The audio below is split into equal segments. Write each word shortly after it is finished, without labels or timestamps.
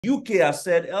UK has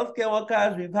said, healthcare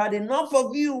workers, we've had enough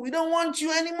of you. We don't want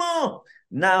you anymore.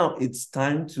 Now it's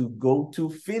time to go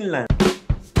to Finland.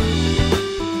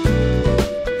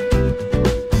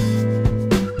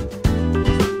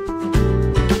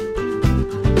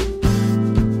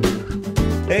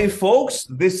 Hey folks,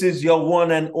 this is your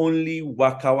one and only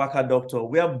Waka Waka Doctor.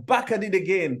 We are back at it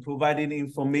again, providing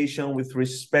information with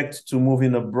respect to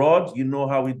moving abroad. You know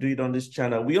how we do it on this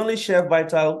channel. We only share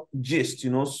vital gist,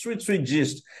 sweet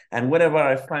gist. And whenever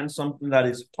I find something that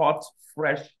is hot,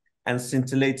 fresh, and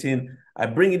scintillating, I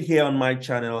bring it here on my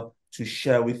channel to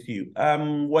share with you.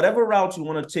 Whatever route you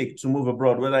want to take to move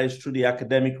abroad, whether it's through the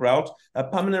academic route,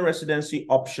 permanent residency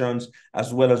options,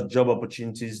 as well as job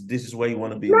opportunities, this is where you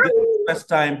want to be. This is the first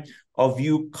time of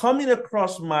you coming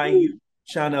across my YouTube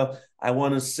channel. I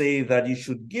want to say that you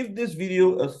should give this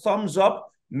video a thumbs up.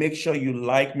 Make sure you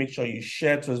like, make sure you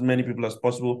share to as many people as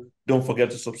possible. Don't forget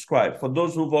to subscribe. For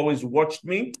those who've always watched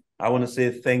me, I want to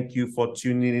say thank you for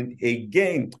tuning in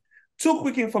again. Two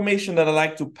quick information that I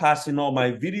like to pass in all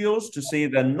my videos to say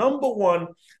that number one,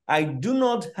 I do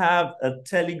not have a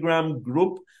Telegram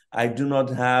group. I do not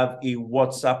have a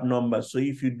WhatsApp number. So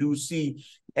if you do see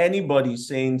anybody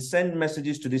saying send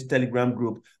messages to this Telegram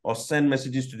group or send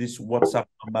messages to this WhatsApp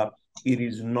number, it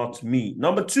is not me.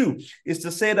 Number two is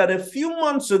to say that a few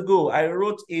months ago, I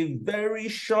wrote a very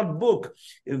short book,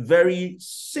 a very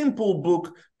simple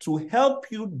book to help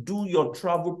you do your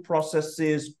travel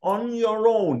processes on your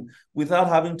own without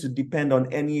having to depend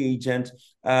on any agent.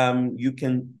 You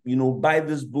can, buy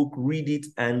this book, read it,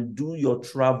 and do your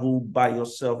travel by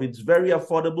yourself. It's very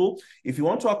affordable. If you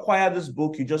want to acquire this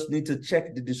book, you just need to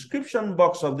check the description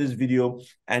box of this video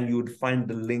and you would find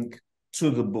the link to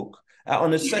the book.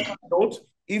 On a second note,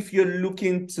 if you're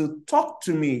looking to talk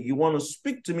to me, you want to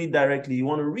speak to me directly, you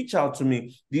want to reach out to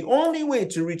me, the only way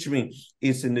to reach me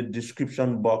is in the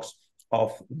description box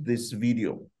of this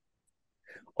video.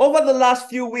 Over the last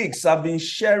few weeks, I've been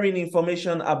sharing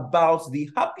information about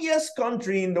the happiest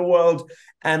country in the world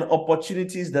and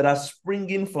opportunities that are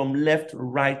springing from left,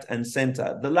 right, and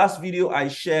center. The last video I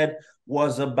shared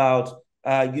was about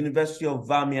University of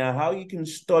Vamia, how you can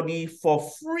study for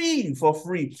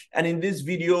free. And in this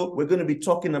video, we're going to be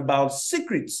talking about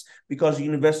secrets because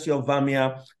University of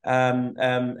Vamia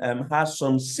has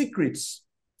some secrets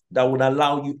that would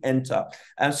allow you enter.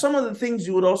 And some of the things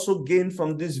you would also gain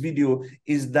from this video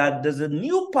is that there's a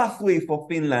new pathway for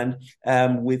Finland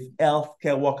with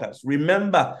healthcare workers.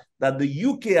 Remember that the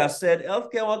UK has said,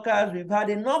 healthcare workers, we've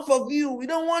had enough of you. We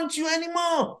don't want you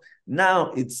anymore.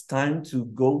 Now it's time to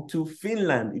go to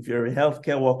Finland if you're a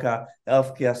healthcare worker,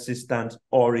 healthcare assistant,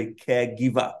 or a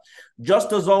caregiver.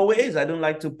 Just as always, I don't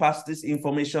like to pass this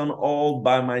information all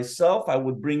by myself. I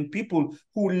would bring people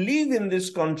who live in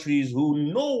these countries,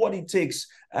 who know what it takes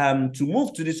to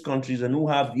move to these countries and who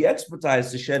have the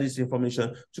expertise to share this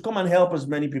information to come and help as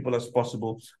many people as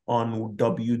possible on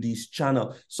WD's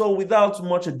channel. So without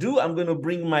much ado, I'm going to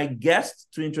bring my guest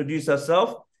to introduce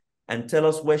herself and tell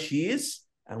us where she is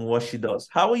and what she does.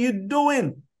 How are you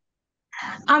doing?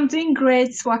 I'm doing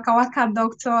great, Waka Waka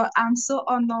Doctor. I'm so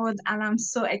honored and I'm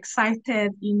so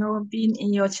excited, being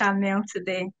in your channel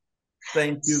today.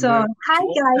 Thank you So, very much. hi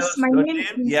Tell guys, us your name.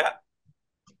 Yeah.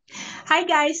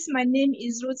 My name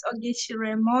is Ruth Ogechi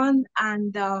Raymond,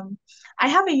 and I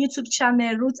have a YouTube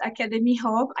channel, Ruth Academy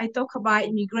Hub. I talk about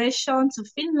immigration to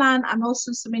Finland and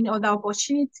also so many other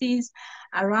opportunities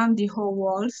around the whole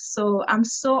world. So I'm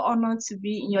so honored to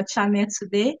be in your channel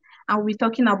today, and we're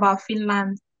talking about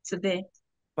Finland today.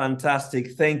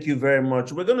 Fantastic. Thank you very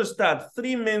much. We're going to start.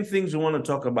 Three main things we want to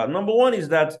talk about. Number one is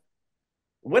that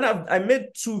when I made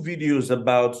two videos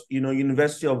about,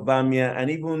 University of Vamia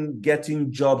and even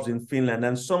getting jobs in Finland,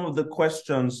 and some of the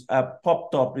questions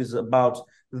popped up is about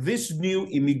this new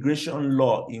immigration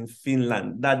law in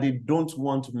Finland that they don't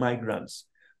want migrants.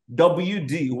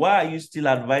 WD, why are you still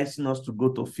advising us to go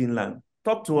to Finland?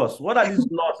 Talk to us. What are these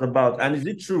laws about? And is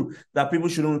it true that people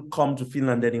shouldn't come to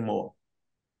Finland anymore?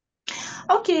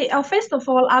 Okay, first of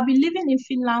all, I've been living in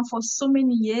Finland for so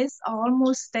many years,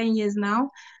 almost 10 years now.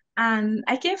 And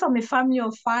I came from a family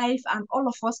of 5, and all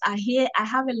of us are here. I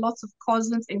have a lot of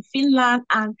cousins in Finland.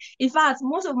 And in fact,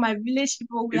 most of my village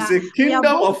people, It's a we are kingdom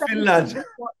both of Finland.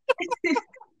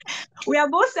 we are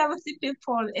both 70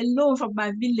 people alone from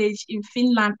my village in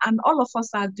Finland, and all of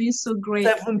us are doing so great.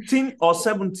 17 or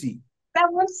 70?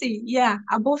 70, yeah,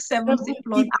 above 70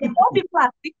 plus. 70 And more people people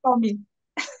are still coming.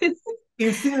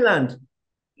 in Finland.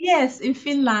 Yes, in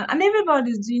Finland, and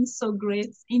everybody's doing so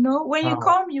great. When you Wow.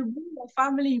 come, you bring your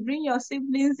family, you bring your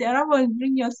siblings, everyone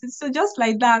bring your siblings. So just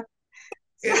like that.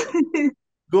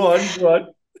 Go on.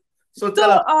 So So,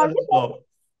 tell us about this law.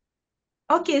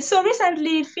 Okay, so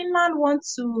recently Finland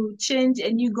wants to change a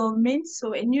new government.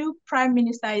 So a new prime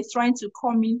minister is trying to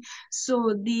come in.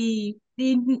 So the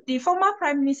former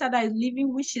prime minister that is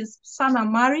leaving, which is Sanna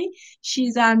Marin,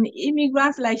 she's an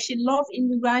immigrant. Like she loves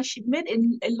immigrants. She made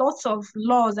a lot of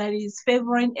laws that is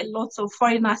favoring a lot of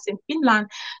foreigners in Finland.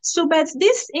 So, but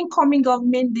this incoming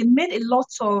government, they made a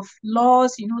lot of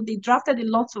laws. They drafted a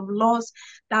lot of laws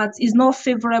that is not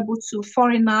favorable to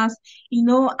foreigners.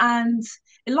 And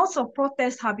a lot of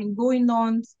protests have been going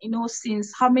on,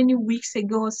 since how many weeks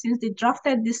ago, since they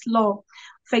drafted this law.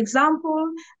 For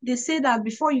example, they say that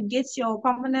before you get your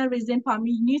permanent resident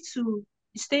permit, you need to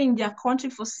stay in their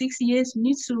country for 6 years. You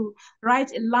need to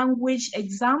write a language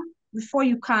exam before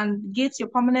you can get your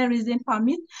permanent resident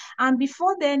permit. And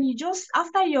before then,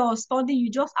 after your study, you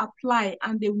just apply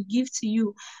and they will give to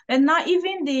you. And now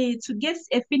even to get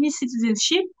a Finnish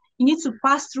citizenship, you need to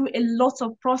pass through a lot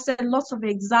of process, lots of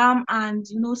exam, and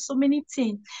so many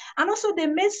things. And also they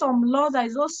made some law that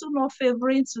is also not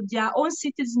favoring to their own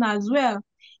citizens as well.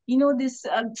 This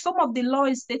some of the law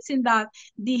is stating that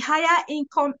the higher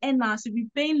income earners will be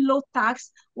paying low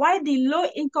tax, while the low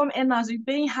income earners will be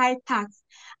paying high tax.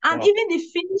 And Wow. even the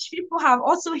Finnish people have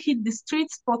also hit the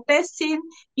streets protesting.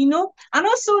 And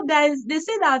also they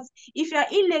say that if you're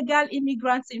illegal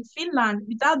immigrants in Finland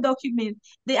without document,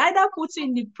 they either put you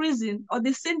in the prison or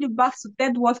they send you back to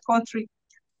third world country.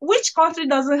 Which country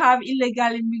doesn't have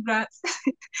illegal immigrants?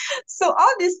 So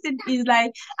all this thing is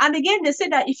like, and again, they say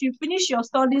that if you finish your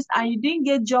studies and you didn't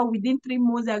get job within 3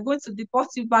 months, they're going to deport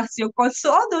you back to your country.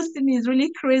 So all those things is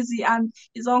really crazy and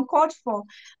is uncalled for.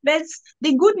 But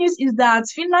the good news is that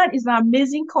Finland is an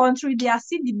amazing country. They are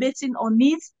still debating on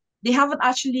it. They haven't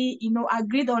actually,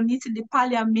 agreed on it in the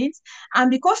parliament.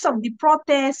 And because of the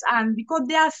protests and because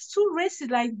they are too racist,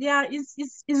 like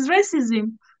is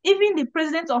racism. Even the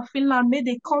president of Finland made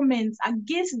a comment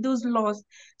against those laws.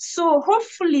 So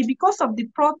hopefully, because of the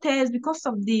protests, because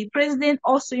of the president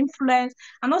also influence,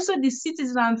 and also the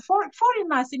citizens and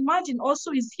foreigners, imagine also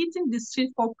is hitting the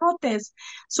street for protest.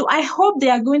 So I hope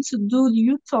they are going to do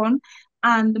U-turn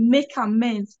and make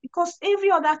amends because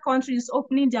every other country is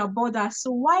opening their borders.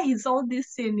 So why is all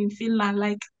this saying in Finland?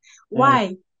 Like, Mm,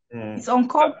 why? mm. It's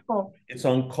uncalled for. It's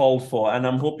uncalled for. And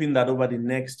I'm hoping that over the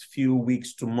next few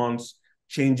weeks to months,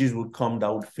 changes will come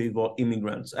that would favor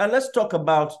immigrants. And let's talk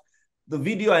about the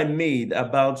video I made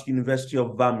about University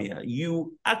of Vamia.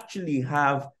 You actually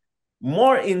have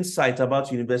more insight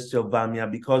about University of Vamia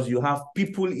because you have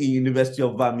people in University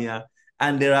of Vamia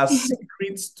and there are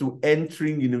secrets to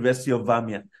entering University of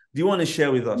Vamia. Do you want to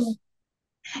share with us?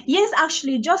 Yes,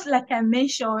 actually, just like I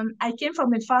mentioned, I came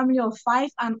from a family of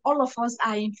five, and all of us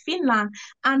are in Finland.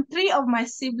 And three of my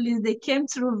siblings, they came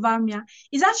through Vamia.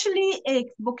 It's actually a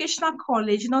vocational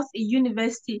college, not a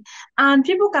university. And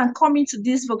people can come into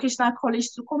this vocational college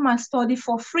to come and study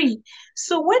for free.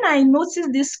 So when I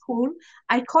noticed this school,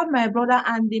 I called my brother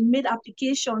and they made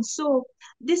application. So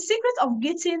the secret of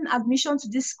getting admission to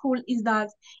this school is that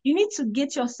you need to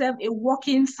get yourself a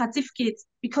working certificate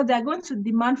because they're going to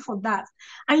demand for that.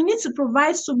 And you need to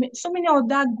provide so many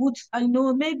other good,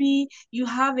 maybe you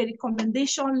have a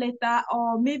recommendation letter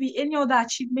or maybe any other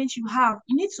achievement you have.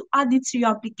 You need to add it to your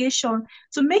application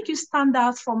to make you stand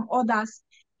out from others.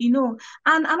 And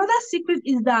another secret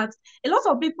is that a lot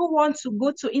of people want to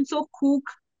go into cook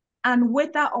and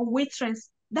waiter or waitress.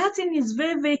 That thing is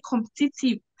very, very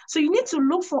competitive. So you need to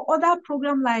look for other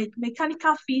program like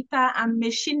mechanical fitter and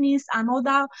machinist and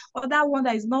other one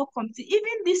that is not competitive.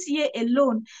 Even this year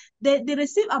alone, they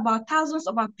receive about thousands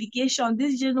of applications,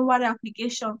 this January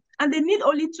application, and they need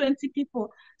only 20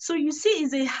 people. So you see,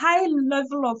 it's a high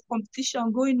level of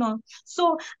competition going on.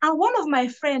 So, and one of my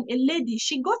friend, a lady,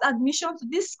 she got admission to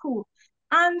this school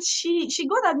and she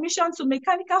got admission to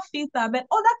mechanical fitter, but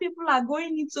other people are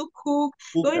going into cook,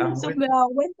 Cook going and into wait.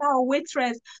 waiter or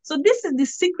waitress. So this is the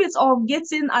secret of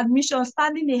getting admission,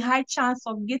 standing a high chance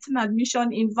of getting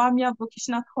admission in Vamia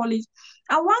Vocational College.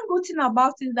 And one good thing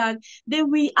about it is that they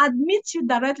will admit you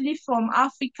directly from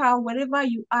Africa, wherever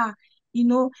you are,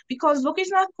 because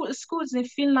vocational schools in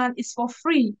Finland is for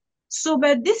free. So,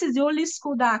 but this is the only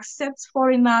school that accepts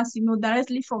foreigners,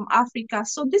 directly from Africa.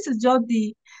 So this is just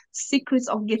the secrets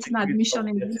of getting Secrets of admission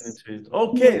in getting this. into it.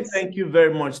 Okay, Yes. thank you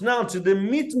very much. Now to the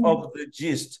meat Yeah. of the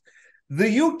gist. The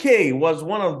UK was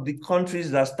one of the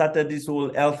countries that started this whole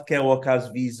healthcare workers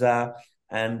visa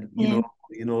and Yeah.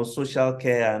 social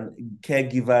care and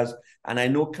caregivers. And I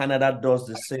know Canada does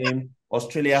the same.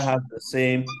 Australia has the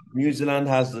same. New Zealand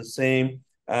has the same.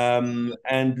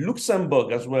 And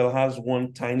Luxembourg as well has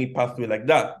one tiny pathway like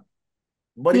that.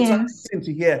 But it's Yes. amazing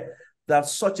to hear that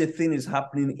such a thing is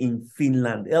happening in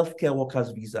Finland. Healthcare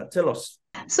workers visa. Tell us.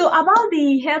 So about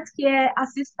the healthcare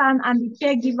assistant and the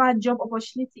caregiver job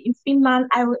opportunity in Finland,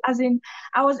 I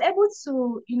was able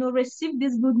to, receive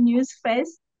this good news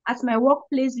first at my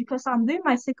workplace because I'm doing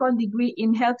my second degree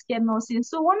in healthcare nursing.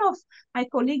 So one of my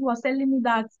colleagues was telling me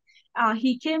that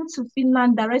he came to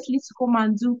Finland directly to come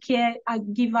and do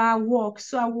caregiver work.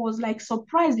 So I was like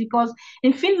surprised because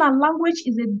in Finland, language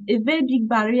is a very big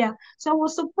barrier. So I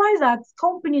was surprised that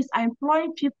companies are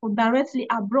employing people directly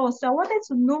abroad. So I wanted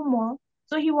to know more,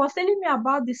 so he was telling me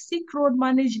about the Silk Road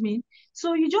management.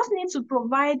 So you just need to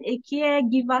provide a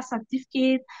caregiver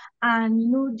certificate and,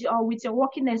 with your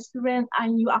working experience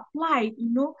and you apply.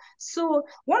 So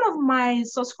one of my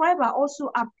subscriber also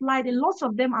applied, a lot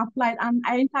of them applied, and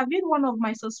I interviewed one of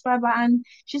my subscriber and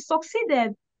she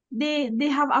succeeded. They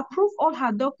have approved all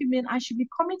her documents and she'll be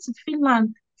coming to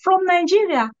Finland from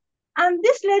Nigeria. And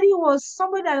this lady was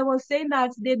somebody that was saying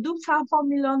that they duped her 4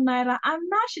 million naira, and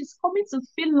now she's coming to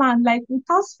Finland like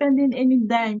without spending any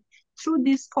dime through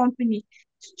this company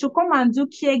to come and do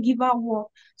caregiver work.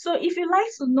 So if you like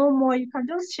to know more, you can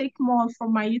just check more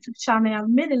from my YouTube channel. I've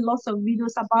made a lot of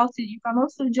videos about it. You can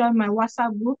also join my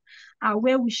WhatsApp group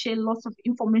where we share lots of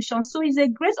information. So it's a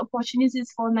great opportunity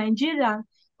for Nigeria.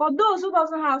 For those who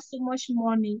doesn't have so much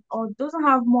money or doesn't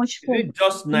have much Is hope, it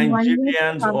just and you want to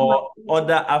Nigerians travel or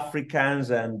other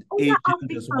Africans and other Asians as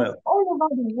Africans well? all over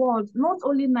the world, not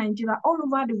only Nigeria, all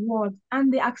over the world,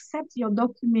 and they accept your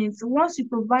documents. Once you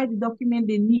provide the document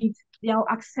they need, they'll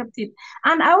accept it.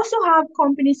 And I also have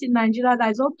companies in Nigeria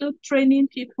that is also training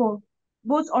people,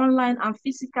 both online and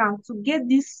physical, to get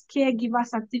this caregiver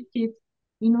certificate.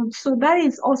 So that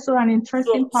is also an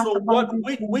interesting part So about what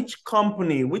this. which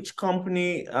company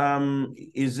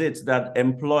is it that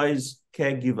employs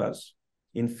caregivers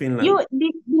in You, Finland?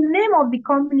 the name of the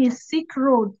company is Silk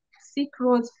Road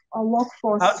or How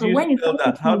Workforce. do So you when you spell type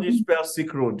it that? How do you in, spell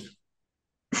Silk Road?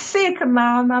 sick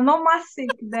now, na normal sick,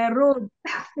 the road.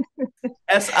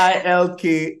 Silkrod.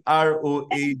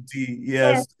 Yes,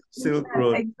 Yes, Silk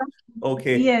Road. exactly.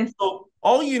 Okay. Yes, So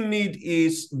all you need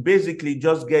is basically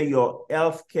just get your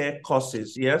healthcare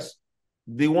courses, yes?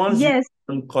 The ones you yes.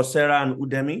 on Coursera and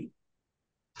Udemy.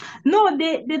 No,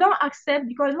 they don't accept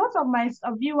because a lot of my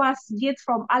viewers get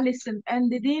from Allison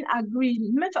and they didn't agree.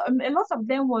 A lot of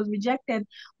them was rejected,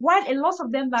 while a lot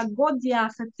of them that got their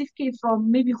certificate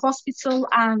from maybe hospital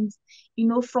and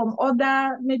from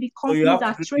other maybe So you companies have to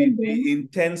that do train them. the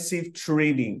intensive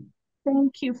training.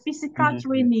 Thank you. Physical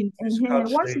training. Physical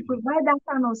Once you training. provide that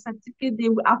kind of certificate, they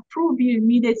will approve you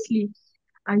immediately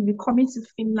and be coming to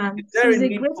Finland. Is So there a it's a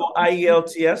need great for opportunity.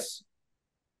 IELTS?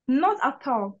 Not at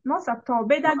all, not at all.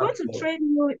 But Not they're going at to all. train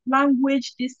you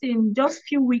language this in just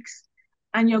few weeks,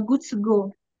 and you're good to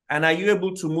go. And are you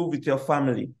able to move with your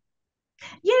family?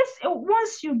 Yes,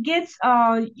 once you get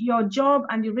your job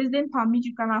and the resident permit,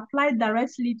 you can apply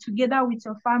directly together with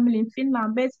your family in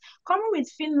Finland. But coming with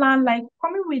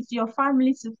your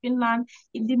family to Finland,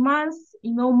 it demands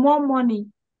more money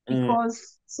Mm,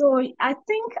 because so I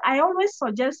think I always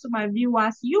suggest to my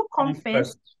viewers, you come come first,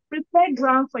 first. prepare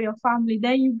ground for your family,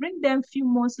 then you bring them few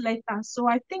months later. So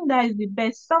I think that is the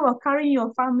best. Sort of carrying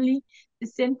your family the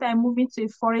same time moving to a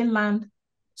foreign land.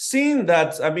 Seeing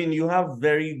that, I mean, you have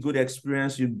very good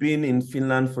experience. You've been in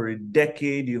Finland for a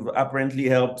decade. You've apparently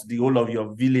helped the whole of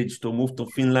your village to move to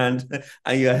Finland,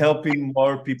 and you're helping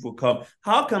more people come.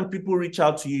 How can people reach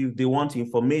out to you if they want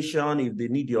information, if they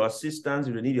need your assistance,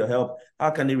 if they need your help? How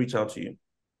can they reach out to you?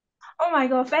 Oh my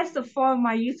God, first of all,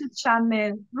 my YouTube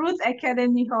channel, Root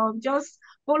Academy Hub. Just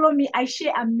follow me. I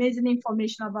share amazing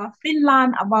information about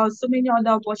Finland, about so many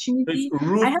other It's opportunities.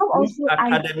 I have Ruth also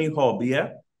Academy Hub, yeah?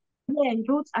 yeah,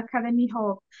 Root Academy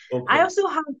Hub. I Okay. also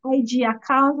have IG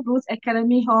account, Root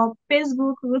Academy Hub,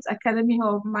 Facebook, Root Academy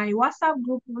Hub, my WhatsApp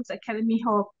group, Root Academy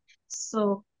Hub.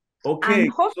 So, and Okay.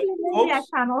 So, hopefully maybe I folks,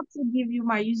 can also give you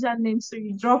my username so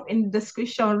you drop in the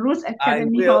description, Root I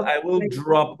Academy will Hub. I will Like,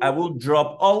 drop I will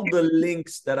drop all the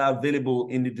links that are available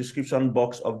in the description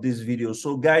box of this video.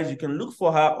 So guys, you can look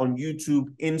for her on YouTube,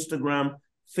 Instagram,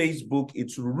 Facebook.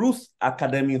 It's Ruth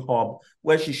Academy Hub,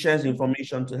 where she shares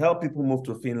information to help people move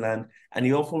to Finland. And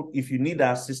you also, if you need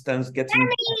assistance getting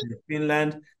to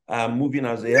Finland, moving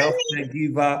as a healthcare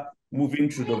giver, moving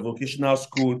to the vocational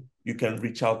school, you can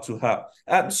reach out to her.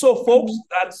 So folks,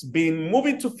 that's been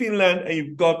moving to Finland, and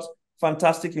you've got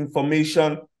fantastic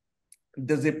information.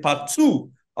 There's a part two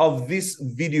of this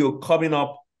video coming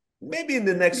up maybe in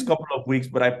the next couple of weeks,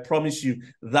 but I promise you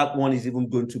that one is even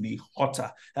going to be hotter.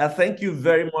 Thank you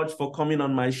very much for coming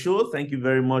on my show. Thank you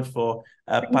very much for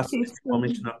thank passing you this so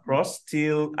information across.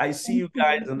 Till I see Thank you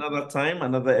guys you. another time,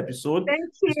 another episode. Thank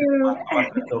This is you.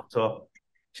 Dr.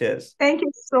 Cheers. Thank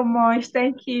you so much.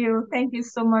 Thank you. Thank you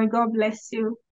so much. God bless you.